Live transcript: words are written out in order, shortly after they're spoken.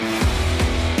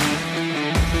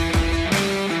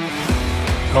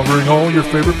covering all your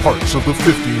favorite parts of the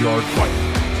 50-yard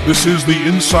fight. This is the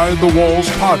Inside the Walls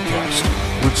podcast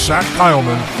with Zach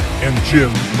Kyleman and Jim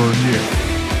Mernier.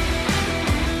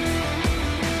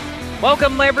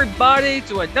 Welcome, everybody,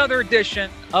 to another edition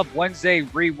of Wednesday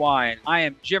Rewind. I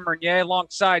am Jim Mernier.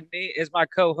 Alongside me is my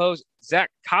co-host,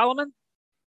 Zach Kyleman.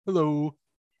 Hello.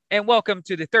 And welcome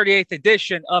to the 38th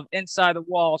edition of Inside the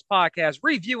Walls podcast,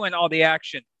 reviewing all the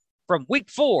action from Week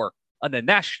 4 of the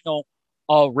National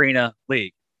Arena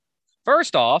League.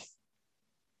 First off,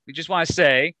 we just want to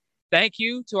say thank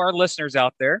you to our listeners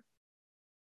out there.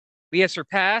 We have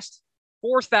surpassed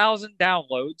 4,000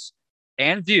 downloads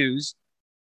and views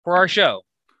for our show.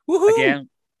 Woohoo! Again,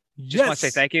 just want to say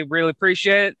thank you. Really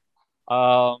appreciate it.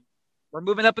 We're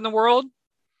moving up in the world,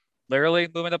 literally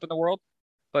moving up in the world.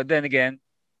 But then again,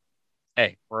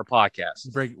 hey, we're a podcast,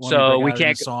 so we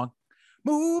can't song.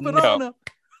 Moving on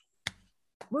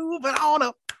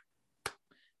up.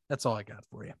 That's all I got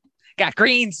for you. Got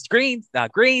greens, tea,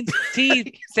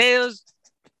 sales.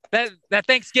 That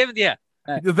Thanksgiving, yeah.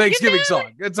 The Thanksgiving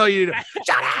song. That's all you do.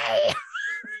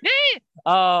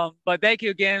 But thank you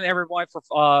again, everyone,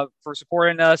 for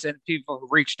supporting us and people who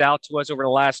reached out to us over the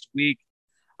last week.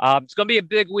 It's going to be a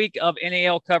big week of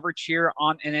NAL coverage here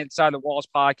on an Inside the Walls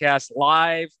podcast,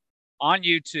 live on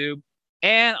YouTube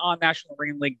and on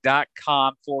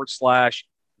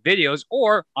nationalarenaleague.com/videos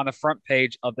or on the front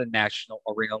page of the National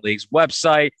Arena League's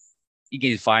website. You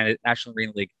can find it at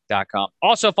nationalarenaleague.com.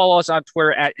 Also follow us on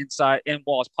Twitter at Inside in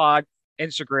Walls Pod,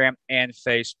 Instagram, and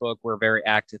Facebook. We're very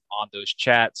active on those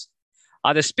chats.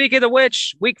 To speak of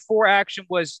which, Week 4 action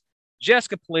was just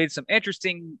completed. Some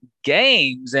interesting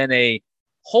games and a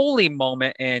holy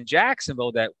moment in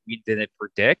Jacksonville that we didn't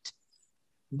predict.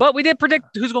 But we did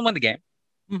predict who's going to win the game.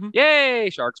 Mm-hmm. Yay,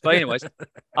 Sharks. But anyways,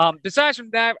 besides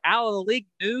from that, out of the league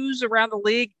news around the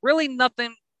league, really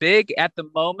nothing big at the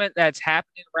moment that's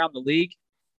happening around the league.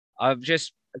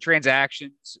 Just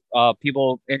transactions,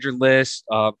 people injured list.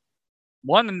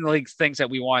 One of the league things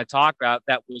that we want to talk about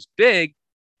that was big,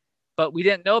 but we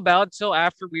didn't know about until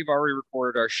after we've already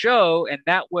recorded our show, and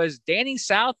that was Danny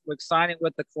Southwick signing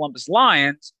with the Columbus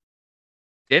Lions.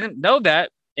 Didn't know that,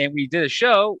 and we did a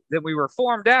show. Then we were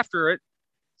informed after it.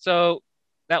 So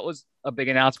that was a big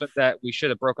announcement that we should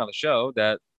have broke on the show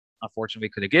that unfortunately we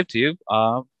couldn't give to you.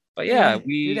 But yeah,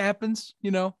 it happens.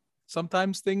 You know,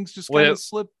 sometimes things just kind of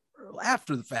slip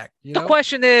after the fact. The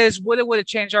question is, would it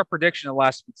change our prediction of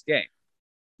last week's game?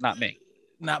 Not me.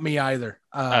 Not me either.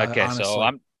 Okay, honestly.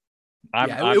 so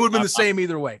it would have been the same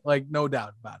either way, like no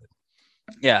doubt about it.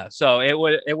 Yeah, so it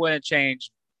wouldn't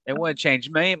change. It wouldn't change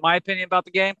my opinion about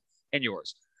the game and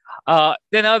yours.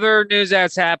 Then other news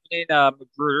that's happening,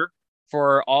 Magruder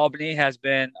for Albany has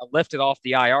been lifted off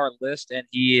the IR list, and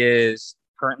he is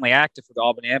currently active for the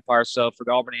Albany Empire. So for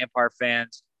the Albany Empire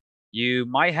fans, you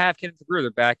might have Kenneth Magruder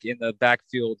back in the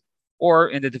backfield or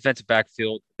in the defensive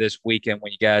backfield this weekend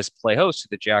when you guys play host to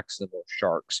the Jacksonville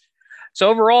Sharks. So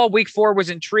overall, Week 4 was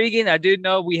intriguing. I do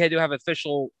know we had to have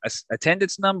official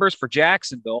attendance numbers for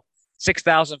Jacksonville.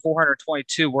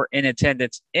 6,422 were in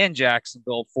attendance in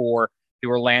Jacksonville for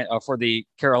the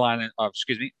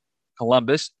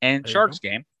Columbus and Sharks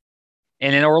game.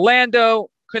 And in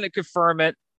Orlando, couldn't confirm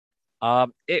it.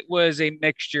 It was a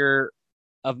mixture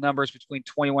of numbers between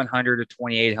 2,100 to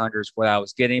 2,800 is what I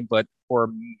was getting. But for a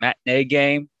matinee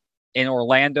game in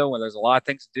Orlando, where there's a lot of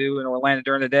things to do in Orlando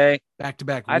during the day.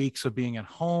 Back-to-back weeks of being at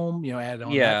home, add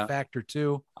on that factor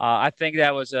too. I think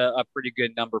that was a pretty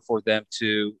good number for them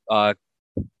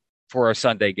for a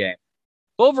Sunday game.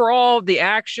 Overall, the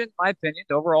action, my opinion,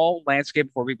 the overall landscape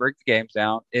before we break the games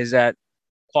down is that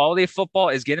quality of football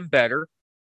is getting better.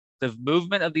 The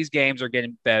movement of these games are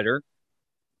getting better.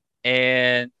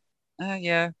 And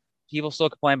people still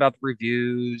complain about the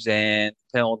reviews and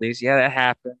penalties. Yeah, that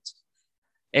happens.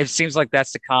 It seems like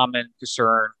that's the common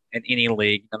concern in any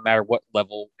league, no matter what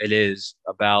level it is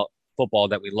about football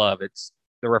that we love. It's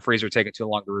the referees are taking too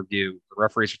long to review. The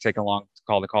referees are taking long to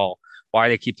call the call. Why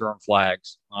do they keep throwing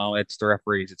flags? Well, it's the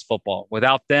referees. It's football.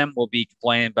 Without them, we'll be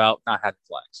complaining about not having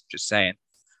flags. Just saying.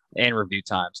 And review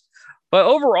times. But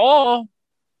overall,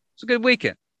 it's a good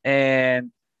weekend.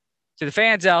 And to the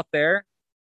fans out there,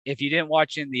 if you didn't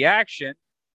watch in the action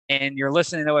and you're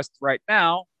listening to us right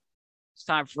now, it's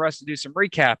time for us to do some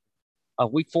recap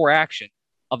of Week 4 action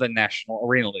of the National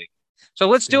Arena League. So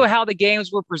let's do how the games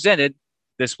were presented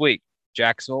this week.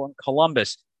 Jacksonville and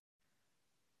Columbus.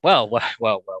 Well.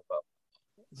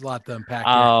 There's a lot to unpack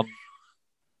here.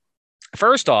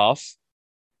 First off,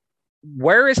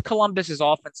 where is Columbus's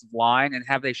offensive line, and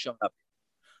have they shown up?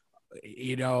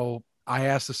 I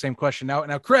asked the same question.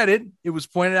 Now credit, it was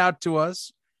pointed out to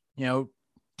us,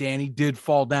 Danny did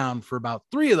fall down for about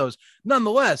 3 of those.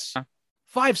 Nonetheless,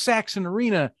 5 sacks in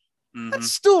Arena.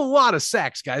 That's still a lot of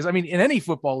sacks, guys. I mean, in any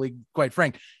football league, quite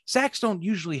frank, sacks don't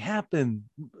usually happen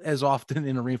as often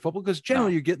in arena football because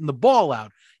generally you're getting the ball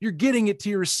out. You're getting it to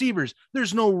your receivers.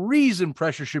 There's no reason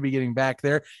pressure should be getting back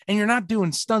there. And you're not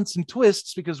doing stunts and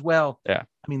twists because, well, I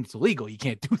mean, it's illegal. You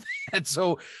can't do that.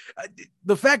 So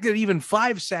the fact that even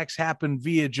 5 sacks happen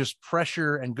via just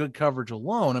pressure and good coverage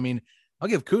alone, I mean, I'll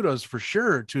give kudos for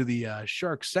sure to the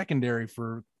Sharks secondary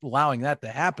for allowing that to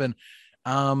happen.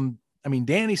 I mean,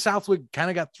 Danny Southwick kind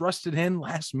of got thrusted in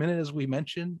last minute, as we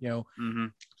mentioned,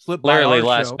 slipped by literally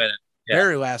last minute,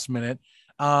 very last minute.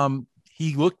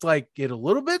 He looked like it a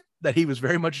little bit that he was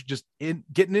very much just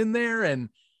getting in there and,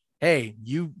 hey,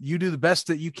 you do the best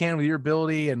that you can with your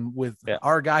ability. And with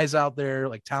our guys out there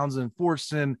like Townsend and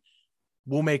Fortson,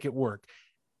 we'll make it work.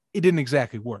 It didn't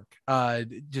exactly work.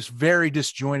 Just very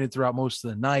disjointed throughout most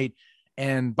of the night.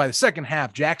 And by the second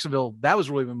half, Jacksonville, that was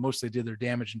really when most they did their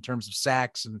damage in terms of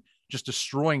sacks and just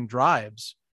destroying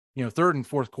drives. Third and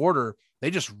fourth quarter, they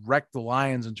just wrecked the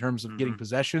Lions in terms of getting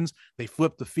possessions. They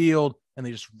flipped the field and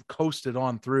they just coasted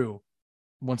on through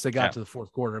once they got to the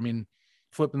fourth quarter. I mean,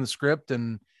 flipping the script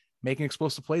and making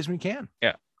explosive plays when you can.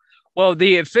 Yeah. Well,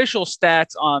 the official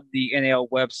stats on the NAL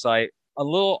website, a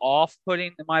little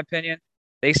off-putting in my opinion.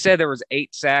 They said there was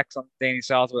 8 sacks on Danny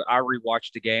Southwick. I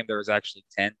rewatched the game. There was actually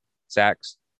 10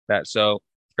 sacks. So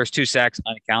there's 2 sacks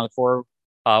unaccounted for.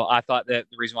 I thought that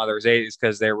the reason why there was 8 is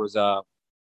because there was a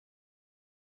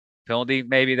penalty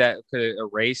maybe that could have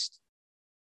erased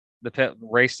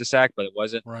the sack, but it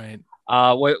wasn't. Right.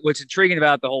 What's intriguing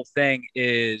about the whole thing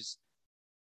is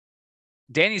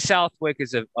Danny Southwick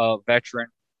is a veteran.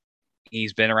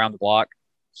 He's been around the block.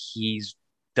 He's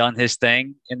done his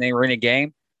thing in the arena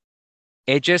game.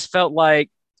 It just felt like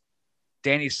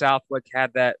Danny Southwick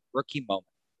had that rookie moment.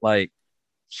 Like,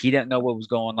 he didn't know what was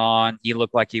going on. He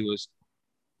looked like he was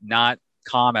not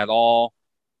calm at all.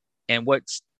 And what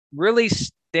really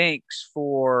stinks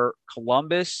for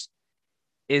Columbus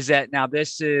is that now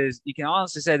you can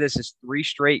honestly say this is 3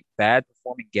 straight bad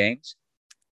performing games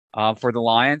for the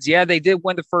Lions. Yeah, they did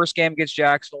win the first game against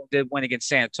Jacksonville, did win against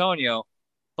San Antonio,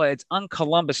 but it's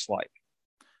un-Columbus-like.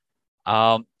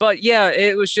 But yeah,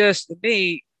 it was just, to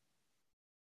me,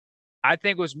 I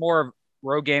think it was more of a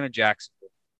road game in Jacksonville.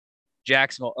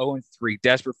 Jacksonville 0-3,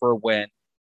 desperate for a win,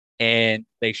 and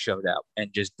they showed out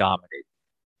and just dominated.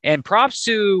 And props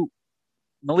to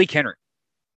Malik Henry.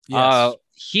 Yes.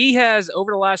 He has,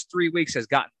 over the last 3 weeks, has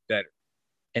gotten better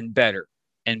and better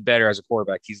and better as a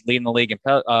quarterback. He's leading the league in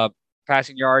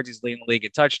passing yards. He's leading the league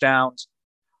in touchdowns.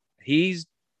 He's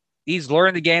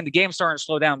learning the game. The game's starting to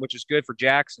slow down, which is good for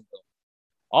Jacksonville.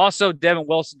 Also, Devin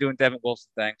Wilson doing Devin Wilson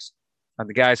things. And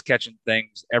the guy's catching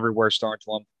things everywhere, starting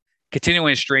to him. Continuing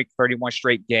his streak, 31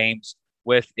 straight games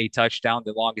with a touchdown,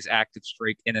 the longest active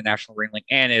streak in the National Arena League,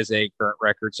 and is a current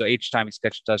record. So each time he's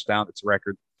catched a touchdown, it's a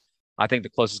record. I think the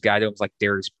closest guy to him was like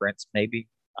Darius Prince, maybe.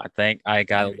 I think I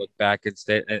got to look back and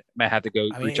say, I might have to go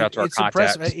reach out to our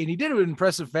contacts. And he did it in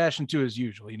impressive fashion too, as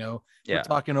usual. We're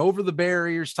talking over the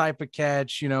barriers type of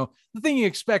catch. The thing you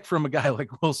expect from a guy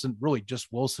like Wilson, really just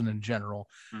Wilson in general.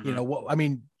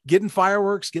 Getting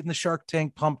fireworks, getting the Shark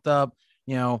Tank pumped up.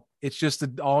 It's just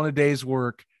all in a day's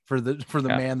work for the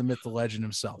man, the myth, the legend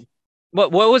himself.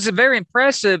 What was very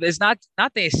impressive is not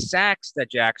the sacks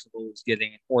that Jacksonville was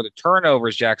getting or the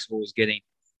turnovers Jacksonville was getting.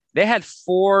 They had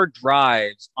 4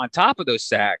 drives on top of those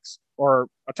sacks, or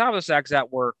on top of those sacks that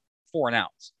were 4 and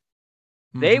outs.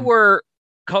 There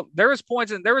was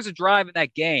points, and there was a drive in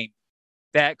that game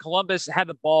that Columbus had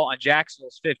the ball on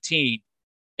Jacksonville's 15,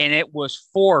 and it was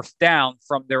 4th down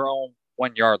from their own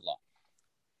 1-yard line.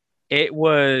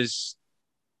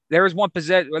 There was one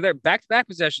possession, where they're back-to-back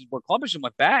possessions where Columbus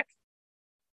went back,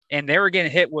 and they were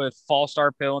getting hit with false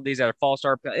start penalties at a false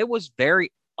start penalty. It was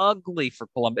very ugly for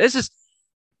Columbus.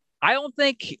 I don't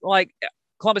think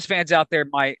Columbus fans out there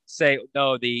might say,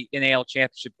 no, the NAL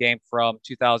championship game from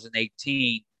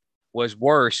 2018 was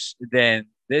worse than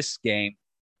this game.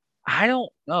 I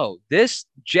don't know.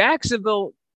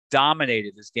 Jacksonville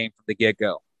dominated this game from the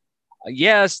get-go.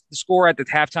 Yes, the score at the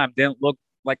halftime didn't look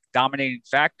like a dominating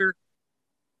factor,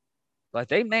 but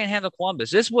they manhandled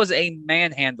Columbus. This was a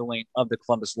manhandling of the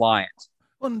Columbus Lions.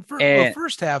 Well, the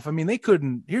first half, they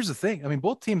couldn't. Here's the thing.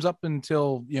 Both teams up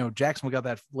until Jacksonville got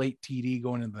that late TD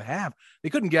going into the half, they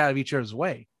couldn't get out of each other's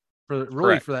way for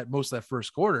that most of that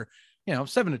first quarter.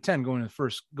 7-10 going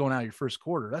out of your first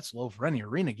quarter. That's low for any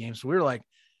arena game. So we were like,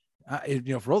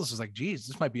 for all this is like, geez,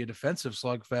 this might be a defensive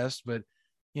slugfest. But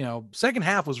second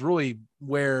half was really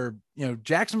where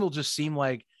Jacksonville just seemed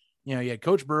like you had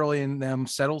Coach Burley and them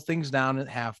settle things down at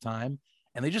halftime.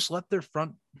 and they just let their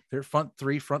front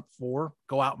three, front four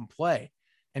go out and play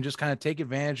and just kind of take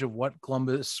advantage of what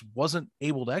Columbus wasn't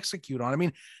able to execute on. I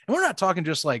mean, and we're not talking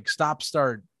just like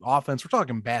stop-start offense. We're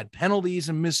talking bad penalties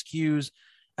and miscues.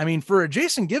 I mean, for a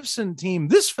Jason Gibson team,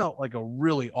 this felt like a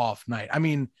really off night. I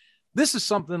mean, this is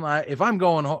something if I'm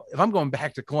going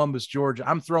back to Columbus, Georgia,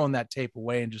 I'm throwing that tape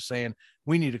away and just saying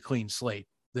we need a clean slate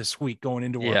this week going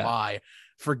into our bye.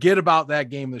 Forget about that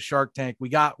game, the Shark Tank. We're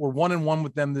 1-1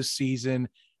 with them this season.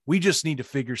 We just need to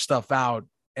figure stuff out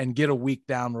and get a week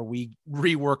down where we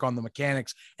rework on the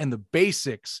mechanics and the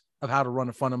basics of how to run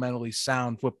a fundamentally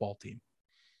sound football team.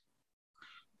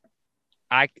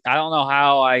 I don't know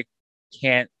how I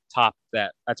can't top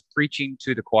that. That's preaching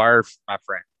to the choir, my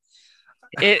friend.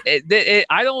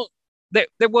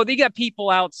 Well, they got people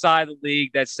outside the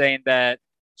league that's saying that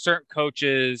certain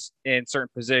coaches in certain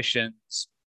positions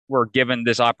were given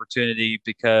this opportunity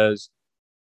because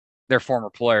they're former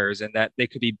players and that they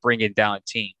could be bringing down a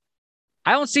team.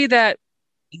 I don't see that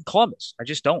in Columbus. I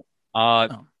just don't.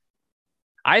 No.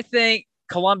 I think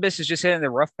Columbus is just hitting the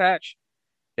rough patch.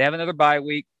 They have another bye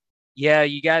week. Yeah,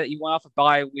 you went off a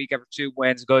bye week after 2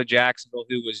 wins, go to Jacksonville,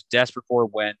 who was desperate for a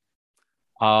win.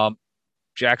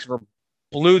 Jacksonville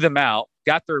blew them out,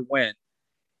 got their win,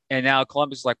 and now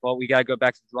Columbus is like, well, we got to go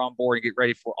back to the drawing board and get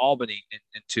ready for Albany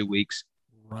in 2 weeks.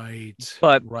 Right.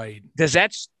 But right. Does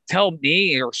that tell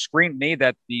me or scream me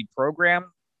that the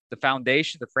program, the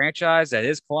foundation, the franchise that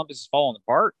is Columbus is falling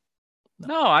apart?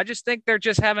 No, I just think they're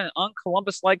just having an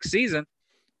un-Columbus-like season,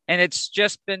 and it's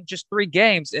just been 3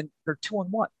 games, and they're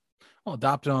 2-1. Well,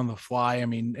 adopted on the fly. I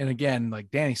mean, and again,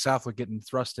 like Danny Southwick getting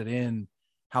thrusted in,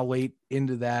 how late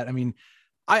into that? I mean,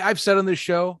 I've said on this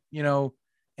show,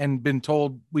 and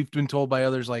we've been told by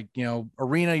others, like,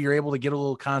 Arena, you're able to get a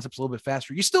little concepts a little bit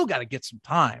faster. You still got to get some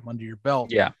time under your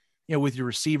belt. Yeah. With your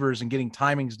receivers and getting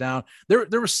timings down.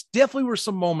 There was definitely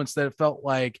some moments that it felt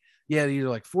like, either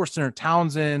like Forster or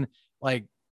Townsend, like,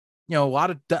 a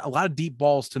lot of deep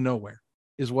balls to nowhere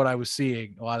is what I was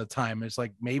seeing a lot of time. It's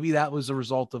like, maybe that was a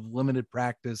result of limited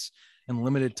practice and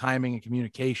limited timing and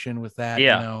communication with that,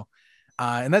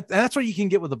 and that's what you can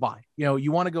get with a bye.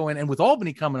 You want to go in, and with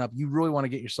Albany coming up, you really want to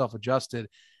get yourself adjusted.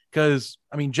 Because,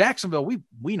 I mean, Jacksonville,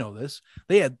 we know this.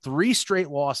 They had 3 straight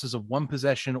losses of 1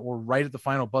 possession or right at the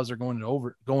final buzzer going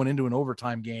into an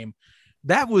overtime game.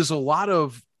 That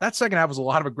second half was a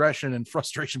lot of aggression and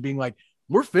frustration, being like,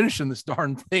 we're finishing this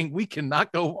darn thing. We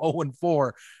cannot go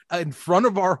 0-4 in front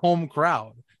of our home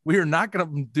crowd. We are not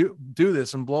going to do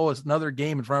this and blow us another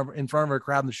game in front of our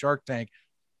crowd in the Shark Tank.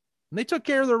 And they took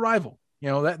care of their rival.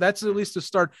 That's at least a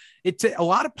start. A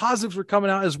lot of positives were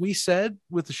coming out, as we said,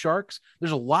 with the Sharks.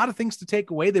 There's a lot of things to take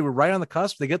away. They were right on the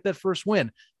cusp. They get that first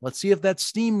win. Let's see if that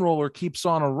steamroller keeps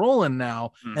on a rolling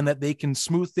now and that they can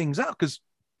smooth things out, because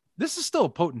this is still a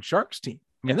potent Sharks team.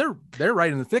 I mean, they're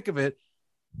right in the thick of it.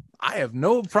 I have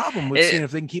no problem with seeing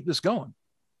if they can keep this going.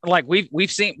 Like we've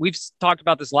talked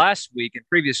about this last week and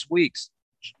previous weeks.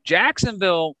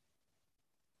 Jacksonville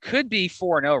could be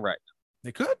 4-0 right now.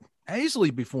 They could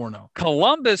easily be 4-0.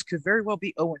 Columbus could very well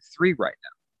be 0-3 right now.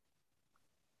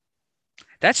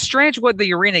 That's strange what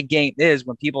the Arena game is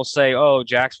when people say, oh,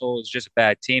 Jacksonville is just a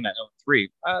bad team at 0-3.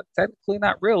 Technically,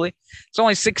 not really. It's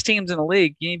only 6 teams in the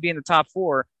league. You need to be in the top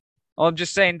 4. Well, I'm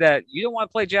just saying that you don't want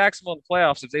to play Jacksonville in the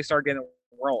playoffs if they start getting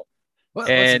rolling. Well,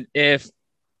 and if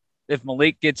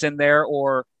Malik gets in there,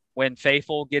 or when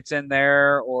Faithful gets in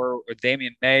there, or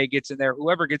Damian May gets in there,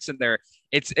 whoever gets in there,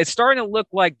 it's starting to look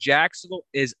like Jacksonville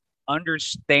is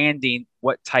understanding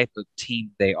what type of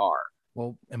team they are.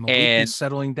 Well, and Malik is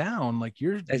settling down, like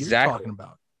you're talking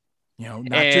about. Not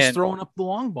just throwing up the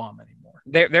long bomb anymore.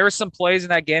 There were some plays in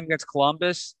that game against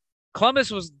Columbus.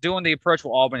 Columbus was doing the approach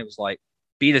where Albany was like,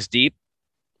 beat us deep.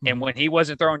 Mm-hmm. And when he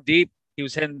wasn't throwing deep, he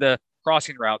was hitting the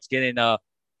crossing routes, getting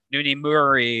Nooney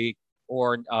Murray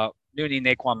or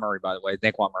Naquan Murray, by the way.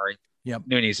 Naquan Murray. Yep.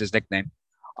 Nooney's his nickname.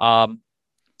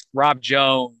 Rob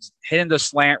Jones hitting the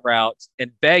slant routes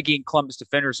and begging Columbus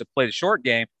defenders to play the short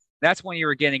game. That's when you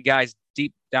were getting guys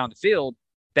deep down the field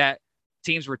that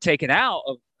teams were taken out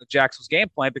of Jacksonville's game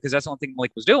plan, because that's the only thing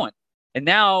Malik was doing. And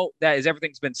now that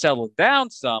everything's been settled down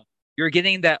some, you're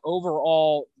getting that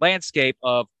overall landscape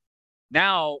of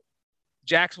now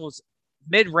Jacksonville's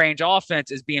mid-range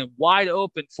offense is being wide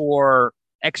open for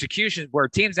execution, where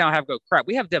teams now have to go, crap,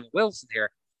 we have Devin Wilson here,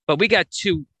 but we got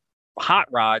 2 hot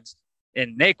rods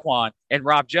in Naquan and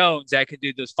Rob Jones that can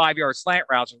do those 5-yard slant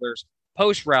routes or there's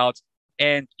post routes,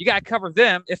 and you got to cover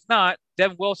them. If not,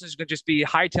 Devin Wilson is going to just be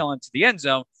hightailing to the end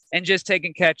zone and just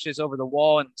taking catches over the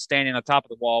wall and standing on top of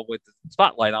the wall with the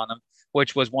spotlight on him,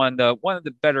 which was one of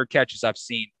the better catches I've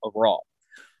seen overall.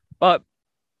 But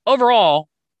overall,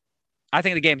 I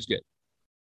think the game's good.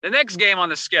 The next game on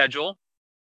the schedule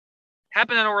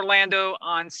happened in Orlando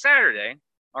on Sunday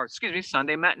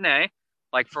matinee,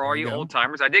 like for all you old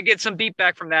timers. I did get some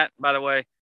beatback from that, by the way.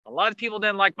 A lot of people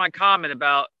didn't like my comment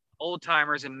about old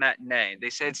timers and matinee. They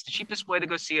said it's the cheapest way to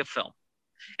go see a film.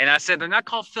 And I said, they're not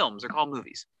called films, they're called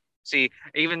movies. See,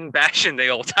 even bashing the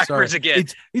old timers again.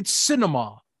 It's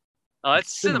cinema. Oh,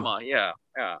 it's cinema. Yeah.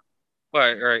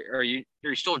 But are you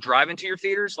still driving to your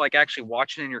theaters, like actually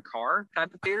watching in your car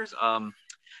type of theaters?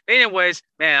 Anyways,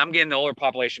 man, I'm getting the older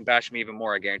population bashing me even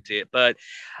more, I guarantee it. But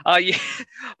yeah.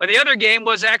 But the other game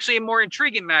was actually a more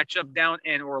intriguing matchup down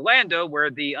in Orlando, where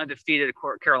the undefeated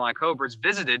Carolina Cobras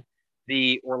visited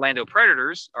the Orlando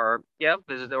Predators,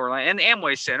 visited Orlando and the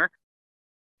Amway Center,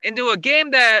 into a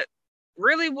game that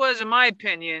really was, in my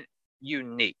opinion,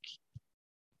 unique.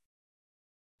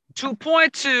 To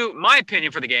point to my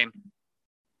opinion for the game,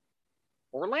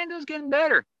 Orlando's getting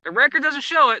better. The record doesn't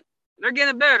show it. They're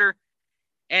getting better.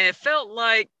 And it felt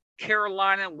like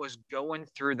Carolina was going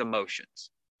through the motions.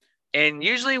 And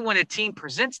usually when a team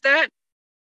presents that,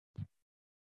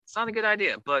 it's not a good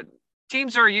idea. But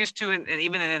teams are used to, and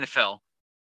even in NFL,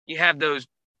 you have those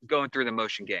going through the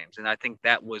motion games. And I think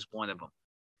that was one of them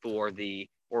for the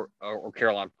or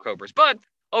Carolina Cobras. But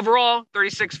overall,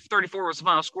 36-34 was the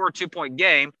final score, 2-point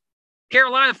game.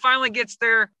 Carolina finally gets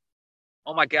their,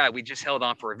 oh my God, we just held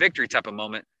on for a victory type of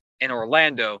moment in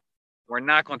Orlando. We're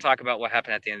not going to talk about what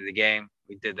happened at the end of the game.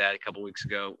 We did that a couple weeks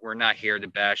ago. We're not here to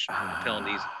bash the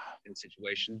penalties in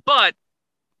situation. But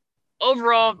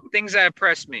overall, things that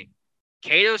impressed me.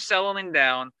 Cato's settling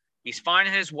down. He's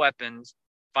finding his weapons,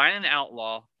 finding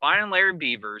Outlaw, finding Larry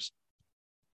Beavers.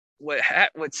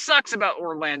 What sucks about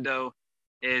Orlando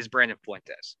is Brandon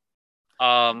Fuentes.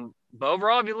 But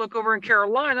overall, if you look over in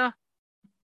Carolina,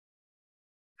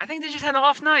 I think they just had an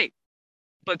off night.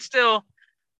 But still,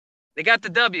 they got the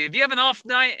W. If you have an off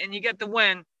night and you get the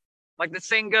win, like the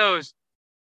saying goes,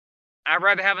 I'd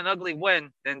rather have an ugly win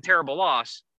than terrible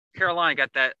loss. Carolina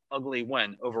got that ugly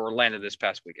win over Orlando this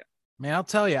past weekend. Man, I'll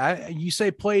tell you, you say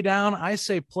play down, I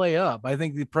say play up. I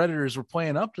think the Predators were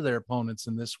playing up to their opponents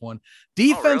in this one.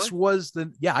 Defense was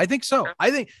I think so. Okay.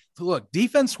 I think, look,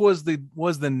 defense was the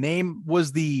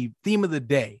theme of the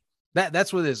day.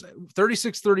 That's what it is.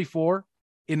 36-34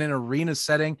 in an arena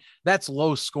setting. That's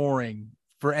low scoring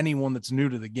for anyone that's new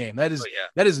to the game. That's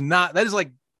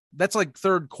like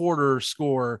third quarter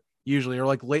score usually, or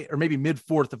like late, or maybe mid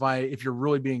fourth if you're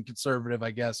really being conservative, I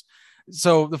guess.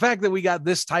 So the fact that we got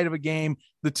this tight of a game,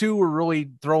 the two were really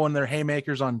throwing their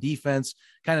haymakers on defense,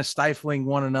 kind of stifling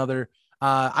one another.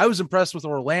 I was impressed with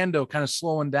Orlando kind of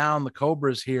slowing down the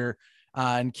Cobras here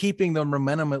and keeping the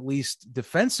momentum, at least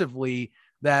defensively,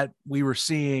 that we were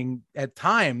seeing at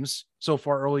times so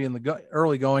far early in the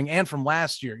early going and from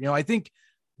last year. I think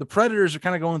the Predators are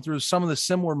kind of going through some of the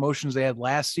similar motions they had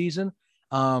last season.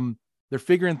 They're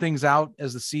figuring things out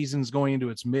as the season's going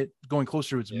closer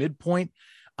to its midpoint.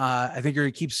 I think you're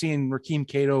going to keep seeing Rakeem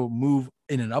Cato move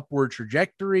in an upward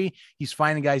trajectory. He's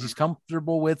finding guys he's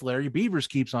comfortable with. Larry Beavers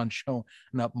keeps on showing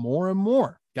up more and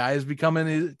more. Guys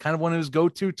becoming kind of one of his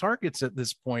go-to targets at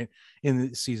this point in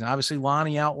the season. Obviously,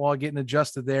 Lonnie Outlaw getting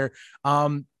adjusted there.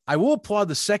 I will applaud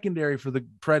the secondary for the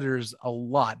Predators a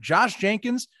lot. Josh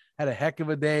Jenkins had a heck of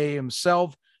a day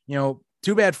himself.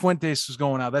 Too bad Fuentes was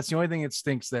going out. That's the only thing that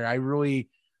stinks there. I really,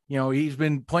 he's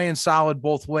been playing solid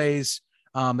both ways.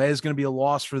 That is going to be a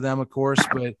loss for them, of course,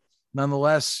 but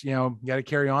nonetheless, you got to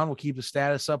carry on. We'll keep the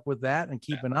status up with that and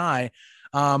keep an eye.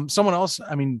 Someone else,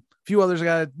 a few others I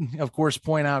got to, of course,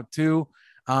 point out too.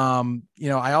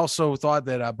 I also thought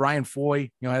that Brian Foy,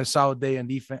 had a solid day on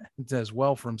defense as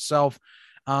well for himself.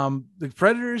 The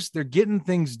Predators, they're getting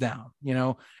things down,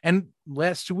 and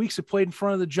last 2 weeks they played in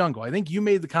front of the jungle. I think you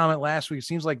made the comment last week. It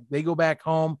seems like they go back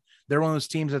home. They're one of those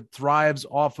teams that thrives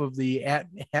off of the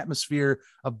atmosphere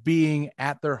of being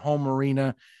at their home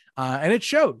arena. And it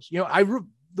shows,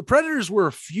 the Predators were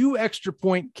a few extra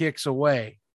point kicks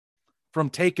away from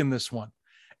taking this one.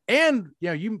 And,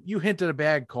 you hinted a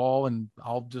bad call, and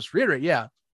I'll just reiterate. Yeah,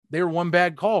 they were one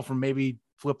bad call from maybe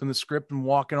flipping the script and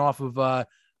walking off of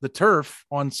the turf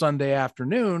on Sunday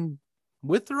afternoon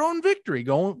with their own victory,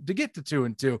 going to get to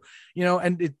 2-2,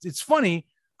 and it's funny.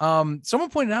 Someone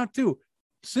pointed out too,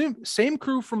 same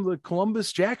crew from the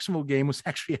Columbus-Jacksonville game was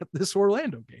actually at this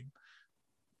Orlando game.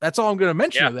 That's all I'm going to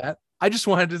mention of that. I just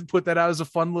wanted to put that out as a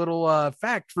fun little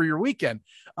fact for your weekend.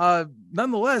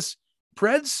 Nonetheless,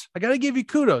 Preds, I got to give you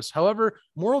kudos. However,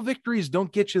 moral victories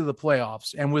don't get you to the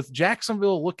playoffs. And with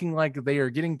Jacksonville looking like they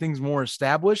are getting things more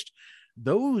established,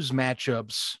 those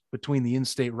matchups between the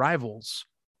in-state rivals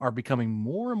are becoming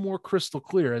more and more crystal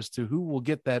clear as to who will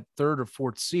get that third or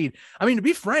fourth seed. I mean, to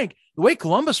be frank, the way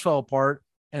Columbus fell apart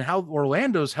and how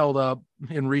Orlando's held up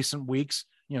in recent weeks,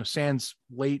 sans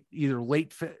late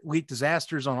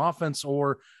disasters on offense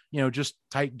or, just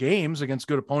tight games against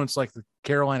good opponents like the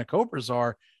Carolina Cobras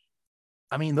are.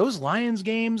 I mean, those Lions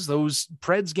games, those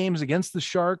Preds games against the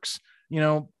Sharks,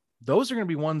 those are going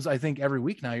to be ones I think every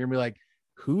week now. You're going to be like,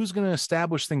 who's going to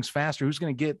establish things faster? Who's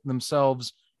going to get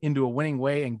themselves into a winning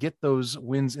way and get those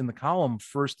wins in the column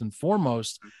first and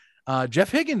foremost?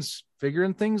 Jeff Higgins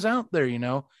figuring things out there,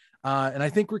 and I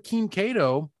think Rakeem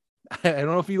Cato, I don't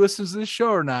know if he listens to this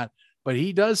show or not, but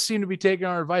he does seem to be taking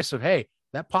our advice of, hey,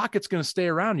 that pocket's going to stay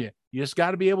around you. You just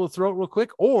got to be able to throw it real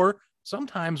quick. Or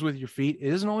sometimes with your feet, it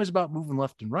isn't always about moving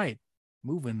left and right.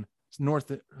 Moving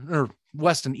north or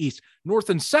west and east, north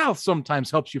and south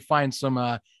sometimes helps you find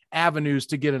some avenues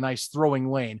to get a nice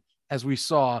throwing lane, as we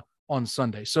saw on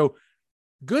Sunday. So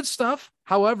good stuff.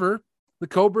 However, the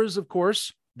Cobras, of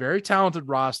course, very talented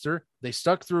roster. They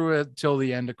stuck through it till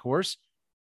the end, of course,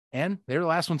 and they're the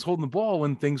last ones holding the ball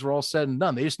when things were all said and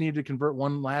done. They just needed to convert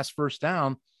one last first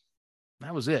down.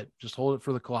 That was it. Just hold it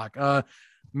for the clock.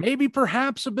 Maybe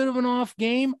perhaps a bit of an off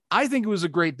game. I think it was a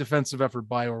great defensive effort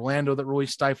by Orlando that really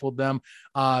stifled them.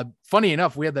 Funny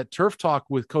enough, we had that turf talk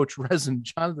with Coach Rez and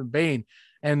Jonathan Bain,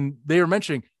 and they were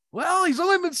mentioning, well, he's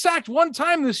only been sacked one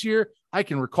time this year. I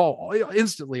can recall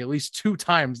instantly at least 2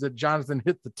 times that Jonathan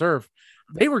hit the turf.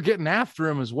 They were getting after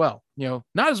him as well. Not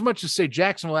as much as say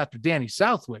Jacksonville after Danny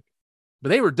Southwick, but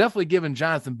they were definitely giving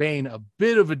Jonathan Bain a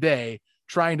bit of a day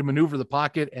trying to maneuver the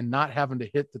pocket and not having to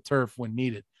hit the turf when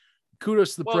needed.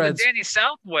 Kudos to the Preds. The Danny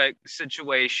Southwick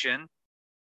situation,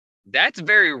 that's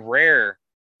very rare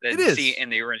that you see in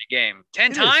the arena game.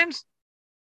 10 times?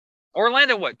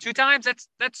 Orlando, what, 2 times?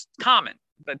 That's common.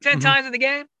 But 10 times in the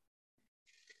game?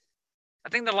 I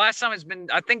think the last time it's been,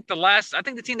 I think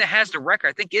the team that has the record,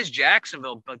 I think, is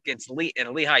Jacksonville against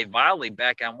Lehigh Valley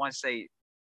back, I want to say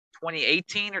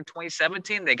 2018 or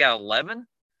 2017. They got 11.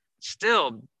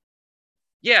 Still,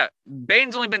 yeah,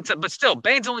 Bain's only been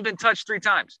touched 3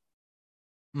 times.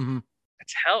 Mm-hmm.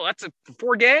 That's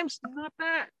 4 games. Not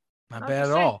bad. Not bad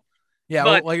at all. Yeah,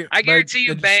 but I guarantee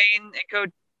you, Bain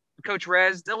and Coach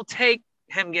Rez, they'll take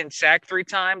him getting sacked 3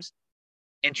 times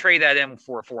and trade that in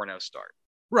for a 4-0 start.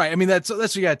 Right. I mean, that's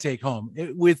what you got to take home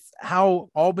with how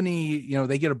Albany,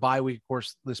 they get a bye week, of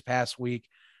course, this past week,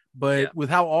 but with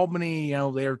how Albany,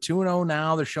 they're 2-0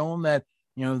 now, they're showing that,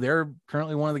 they're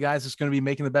currently one of the guys that's going to be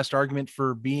making the best argument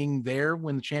for being there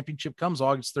when the championship comes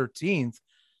August 13th.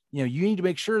 You need to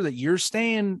make sure that you're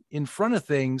staying in front of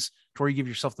things to where you give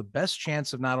yourself the best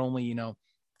chance of not only,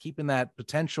 keeping that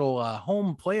potential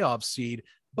home playoff seed,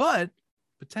 but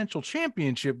potential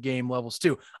championship game levels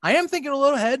too. I am thinking a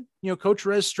little ahead. Coach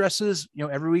Rez stresses,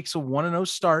 every week's a 1-0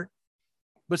 start,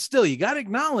 but still you got to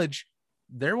acknowledge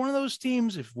they're one of those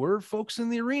teams. If we're folks in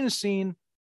the arena scene,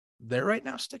 they're right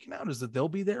now sticking out is that they'll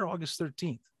be there August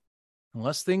 13th,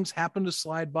 unless things happen to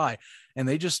slide by. And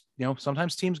they just,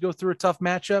 sometimes teams go through a tough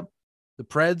matchup. The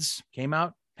Preds came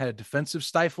out, had a defensive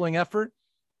stifling effort.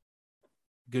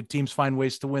 Good teams find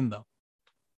ways to win though.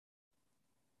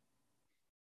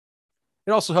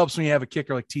 It also helps when you have a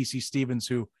kicker like TC Stevens,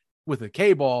 who with a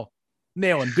K-ball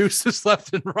nailing deuces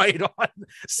left and right on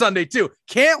Sunday too.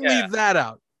 Can't leave that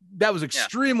out. That was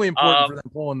extremely important for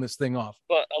them pulling this thing off.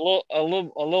 But a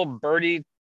little birdie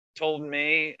told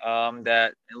me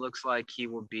that it looks like he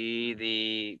will be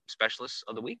the specialist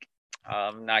of the week.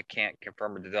 I can't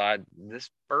confirm or deny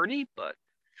this birdie, but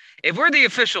if we're the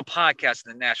official podcast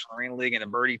of the National Arena League and a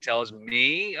birdie tells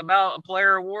me about a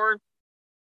player award,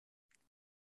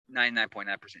 99.9%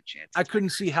 chance. I couldn't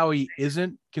see how he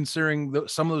isn't, considering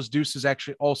some of those deuces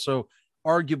actually also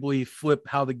arguably flip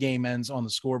how the game ends on the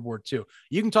scoreboard too.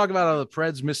 You can talk about how the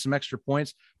Preds missed some extra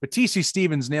points, but TC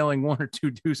Stevens nailing 1 or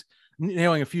 2 deuces,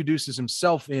 nailing a few deuces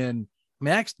himself in, I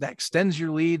mean, that extends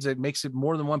your leads. It makes it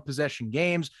more than 1 possession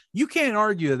games. You can't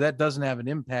argue that doesn't have an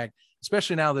impact,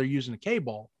 especially now they're using a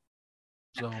K-ball.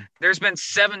 So there's been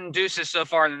 7 deuces so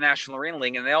far in the National Arena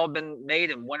League, and they all been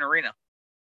made in one arena.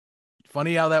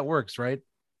 Funny how that works, right?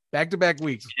 Back-to-back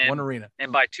weeks, one arena.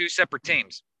 And by 2 separate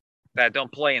teams that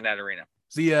don't play in that arena.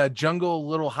 Is the jungle a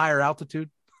little higher altitude?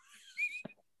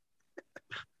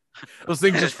 Those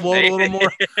things just float a little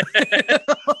more.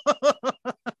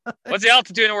 What's the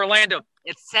altitude in Orlando?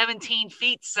 It's 17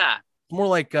 feet, sir. It's more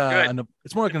like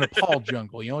it's more like a Nepal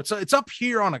jungle. It's up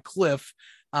here on a cliff.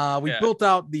 We built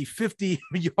out the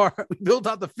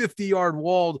 50-yard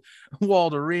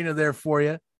walled arena there for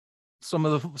you. Some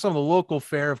of the local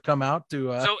fare have come out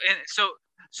to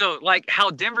so like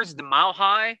how Denver's the Mile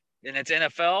High and it's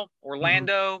NFL,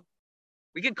 Orlando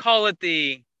we can call it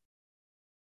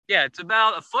it's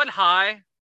about a foot high,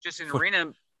 just in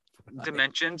arena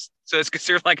dimensions. So it's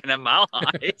considered like a mile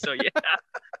high. So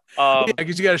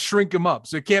because you got to shrink them up.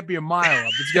 So it can't be a mile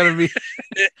up. It's got to be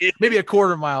maybe a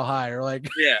quarter mile high or like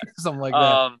something like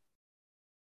that.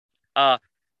 I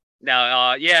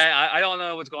don't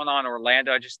know what's going on in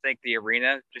Orlando. I just think the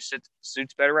arena just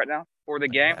suits better right now for the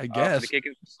game. I guess. For the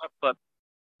kicking stuff, but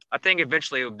I think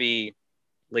eventually it would be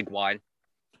league wide.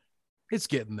 It's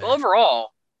getting there.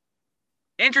 Overall,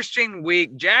 interesting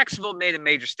week. Jacksonville made a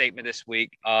major statement this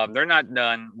week. They're not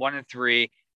done. 1-3.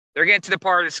 They're getting to the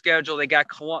part of the schedule. They got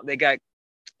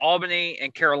Albany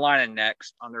and Carolina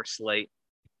next on their slate.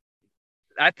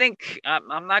 I think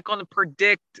I'm not going to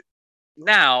predict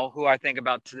now who I think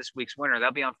about to this week's winner.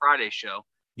 That'll be on Friday's show.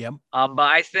 Yep. But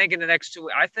I think in the next 2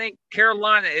 weeks, I think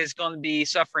Carolina is going to be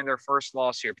suffering their first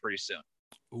loss here pretty soon.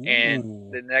 Ooh.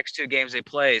 And the next 2 games they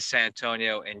play is San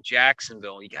Antonio and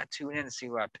Jacksonville. You got to tune in to see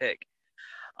who I pick.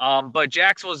 But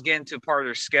Jacksonville is getting to a part of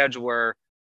their schedule where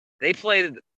they play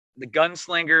the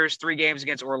Gunslingers 3 games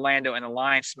against Orlando and the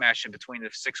Lions smash in between the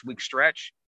 6-week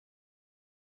stretch.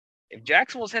 If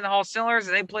Jacksonville's hitting all cylinders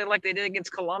and they play like they did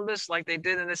against Columbus, like they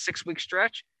did in this 6-week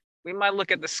stretch, we might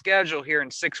look at the schedule here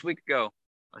in 6 weeks ago.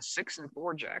 A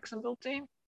 6-4 Jacksonville team?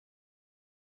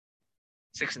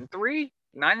 6-3?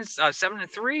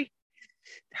 7-3?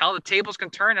 How the tables can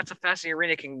turn, that's a fast the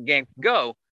arena game can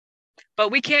go.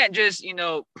 But we can't just,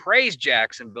 praise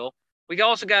Jacksonville. We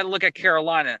also got to look at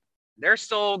Carolina. They're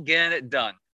still getting it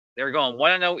done. They're going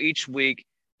 1-0 each week.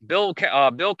 Bill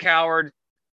Coward,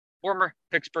 former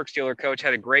Pittsburgh Steelers coach,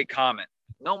 had a great comment.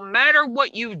 No matter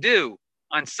what you do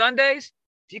on Sundays,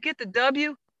 if you get the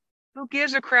W, who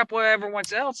gives a crap what everyone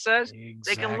else says? Exactly.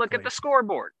 They can look at the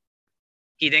scoreboard.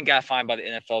 He then got fined by the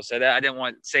NFL. Said that. I didn't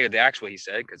want to say the actual he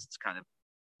said because it's kind of.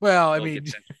 Well, I mean,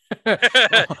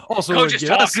 also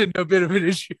that's a bit of an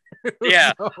issue.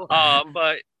 Yeah,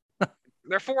 but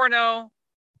they're 4-0.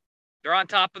 They're on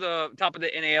top of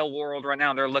the NAL world right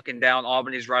now. They're looking down.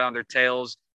 Albany's right on their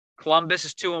tails. Columbus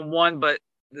is 2-1, but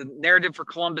the narrative for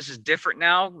Columbus is different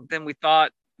now than we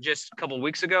thought just a couple of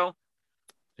weeks ago.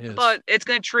 Yes. But it's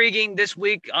intriguing this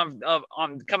week. On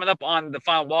coming up on the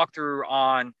final walkthrough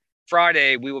on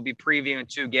Friday, we will be previewing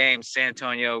 2 games: San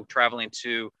Antonio traveling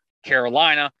to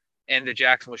Carolina and the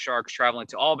Jacksonville Sharks traveling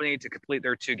to Albany to complete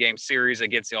their 2-game series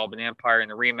against the Albany Empire in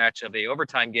the rematch of the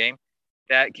overtime game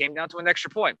that came down to an extra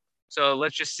point. So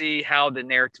let's just see how the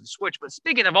narrative switch. But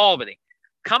speaking of Albany,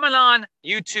 coming on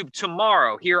YouTube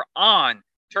tomorrow here on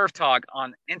Turf Talk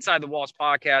on Inside the Walls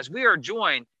podcast, we are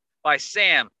joined by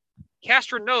Sam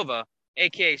Castronova,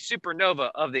 a.k.a. Supernova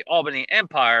of the Albany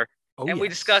Empire. We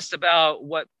discussed about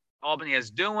what Albany is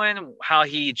doing, how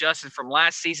he adjusted from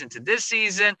last season to this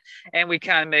season, and we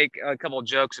kind of make a couple of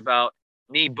jokes about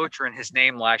me butchering his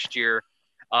name last year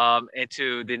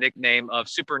into the nickname of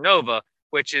Supernova,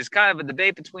 which is kind of a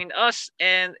debate between us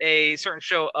and a certain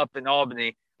show up in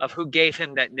Albany of who gave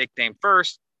him that nickname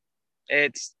first.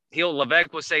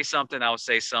 Levesque will say something, I will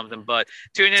say something, but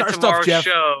tune in tomorrow's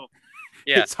show.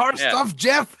 Yeah, it's our stuff,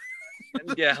 Jeff.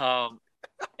 Yeah,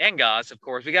 and Gaz, of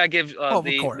course. We gotta give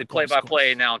the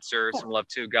play-by-play announcer some love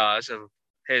too, Gaz, of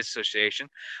his association.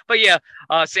 But yeah,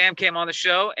 Sam came on the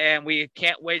show, and we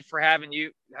can't wait for having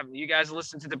you guys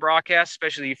listen to the broadcast,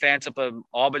 especially you fans up in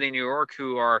Albany, New York,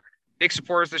 who are big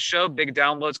supporters of the show. Big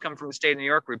downloads come from the state of New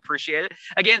York. We appreciate it.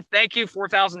 Again, thank you.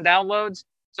 4,000 downloads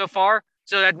so far.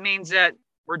 So that means that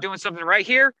we're doing something right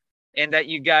here, and that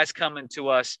you guys coming to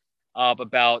us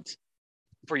about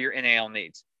for your NAL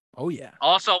needs. Oh, yeah.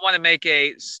 Also, I want to make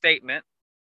a statement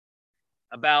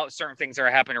about certain things that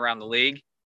are happening around the league,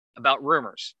 about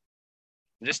rumors.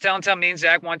 I'm just telling me and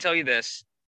Zach want to tell you this.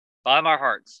 Bottom of our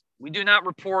hearts, we do not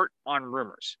report on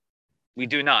rumors. We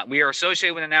do not. We are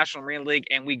associated with the National Marine League,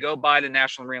 and we go by the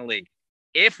National Marine League.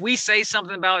 If we say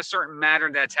something about a certain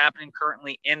matter that's happening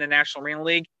currently in the National Marine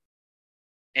League,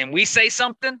 and we say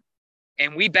something,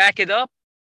 and we back it up,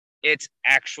 it's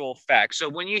actual fact. So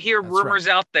when you hear rumors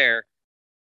out there,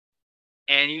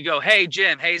 and you go, hey,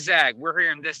 Jim, hey, Zach, we're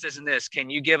hearing this, and this. Can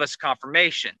you give us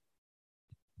confirmation?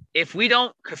 If we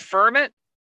don't confirm it,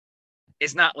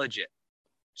 it's not legit.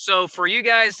 So for you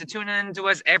guys to tune in to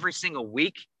us every single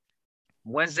week,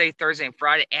 Wednesday, Thursday, and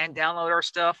Friday, and download our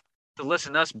stuff to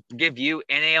listen to us give you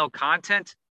NAL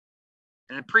content,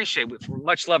 and appreciate it with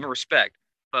much love and respect.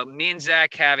 But me and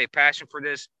Zach have a passion for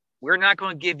this. We're not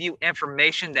going to give you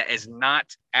information that is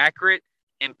not accurate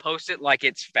and post it like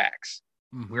it's facts.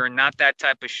 Mm-hmm. We're not that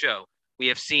type of show. We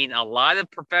have seen a lot of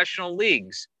professional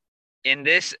leagues in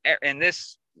this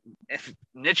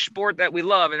niche sport that we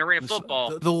love in arena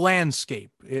football. The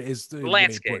landscape is the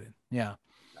landscape. Yeah.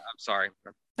 Sorry.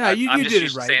 No, you I'm just did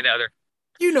used it to right. saying the other.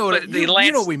 You know But what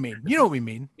you know what we mean. You know what we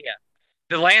mean. Yeah.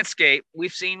 The landscape,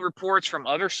 we've seen reports from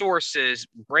other sources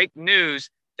break news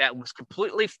that was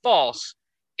completely false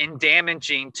and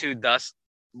damaging to thus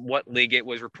what league it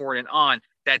was reported on,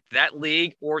 that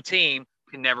league or team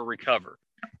can never recover.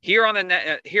 Here on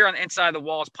Inside the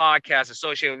Walls podcast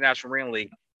associated with National Arena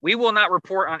League, we will not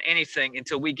report on anything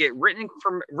until we get written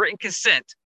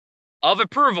consent of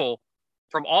approval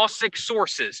from all 6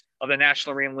 sources of the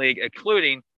National Arena League,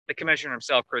 including the commissioner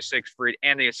himself, Chris Siegfried,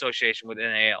 and the association with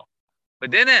NAL.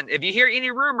 But then, if you hear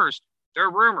any rumors, they're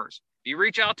rumors. If you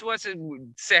reach out to us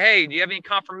and say, hey, do you have any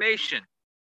confirmation?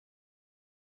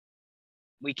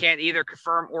 We can't either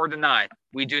confirm or deny.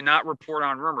 We do not report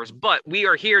on rumors, but we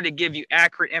are here to give you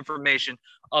accurate information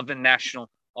of the National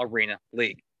Arena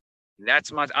League.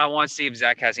 I want to see if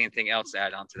Zach has anything else to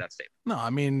add on to that statement. No, I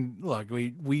mean, look,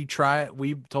 we try.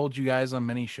 We've told you guys on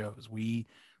many shows. We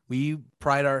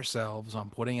pride ourselves on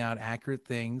putting out accurate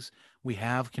things. We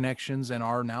have connections and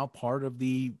are now part of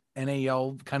the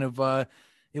NAL kind of at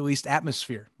least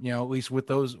atmosphere. At least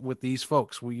with these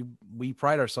folks, we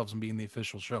pride ourselves on being the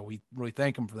official show. We really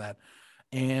thank them for that,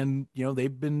 and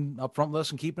they've been upfront with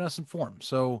us and keeping us informed.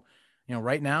 So,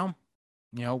 right now,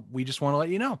 we just want to let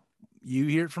you know. You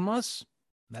hear it from us.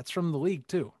 That's from the league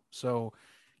too. So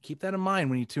keep that in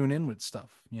mind when you tune in with stuff,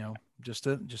 just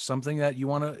something that you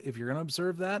want to, if you're going to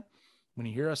observe that, when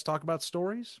you hear us talk about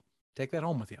stories, take that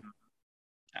home with you.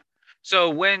 So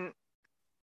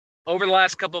over the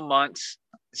last couple of months,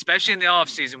 especially in the off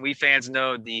season, we fans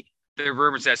know the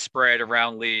rumors that spread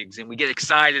around leagues, and we get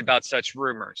excited about such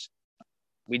rumors.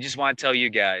 We just want to tell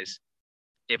you guys,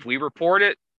 if we report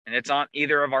it and it's on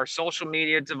either of our social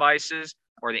media devices,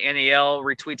 or the NAL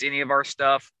retweets any of our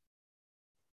stuff,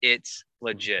 it's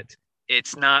legit.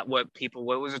 It's not what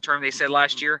was the term they said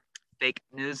last year? Fake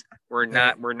news. We're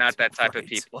not that type of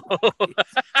people.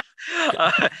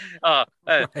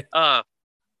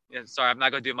 Sorry, I'm not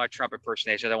going to do my Trump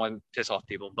impersonation. I don't want to piss off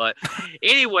people. But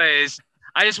anyways,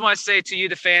 I just want to say to you,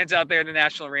 the fans out there in the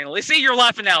National Arena, let's see, you're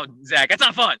laughing now, Zach. That's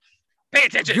not fun. Pay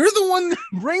attention. You're the one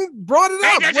that brought it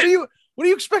up. What do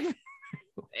you expect?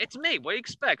 It's me. What do you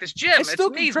expect? It's Jim. It's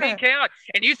me. It's being chaotic.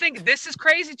 And you think this is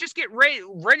crazy? Just get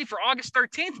ready for August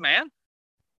 13th, man.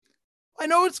 I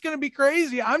know it's going to be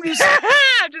crazy. I'm just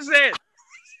I'm just saying.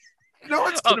 No,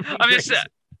 it's going to be crazy.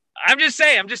 I'm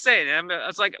just saying.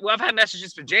 It's like, well, I've had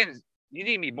messages from James. You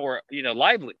need me more,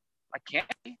 lively. I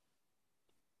can't be.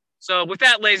 So with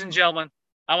that, ladies and gentlemen,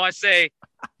 I want to say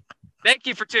thank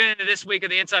you for tuning into this week of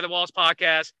the Inside the Walls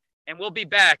podcast. And we'll be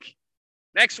back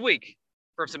next week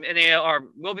for some NAL, or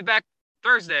we'll be back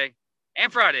Thursday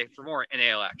and Friday for more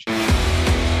NAL action.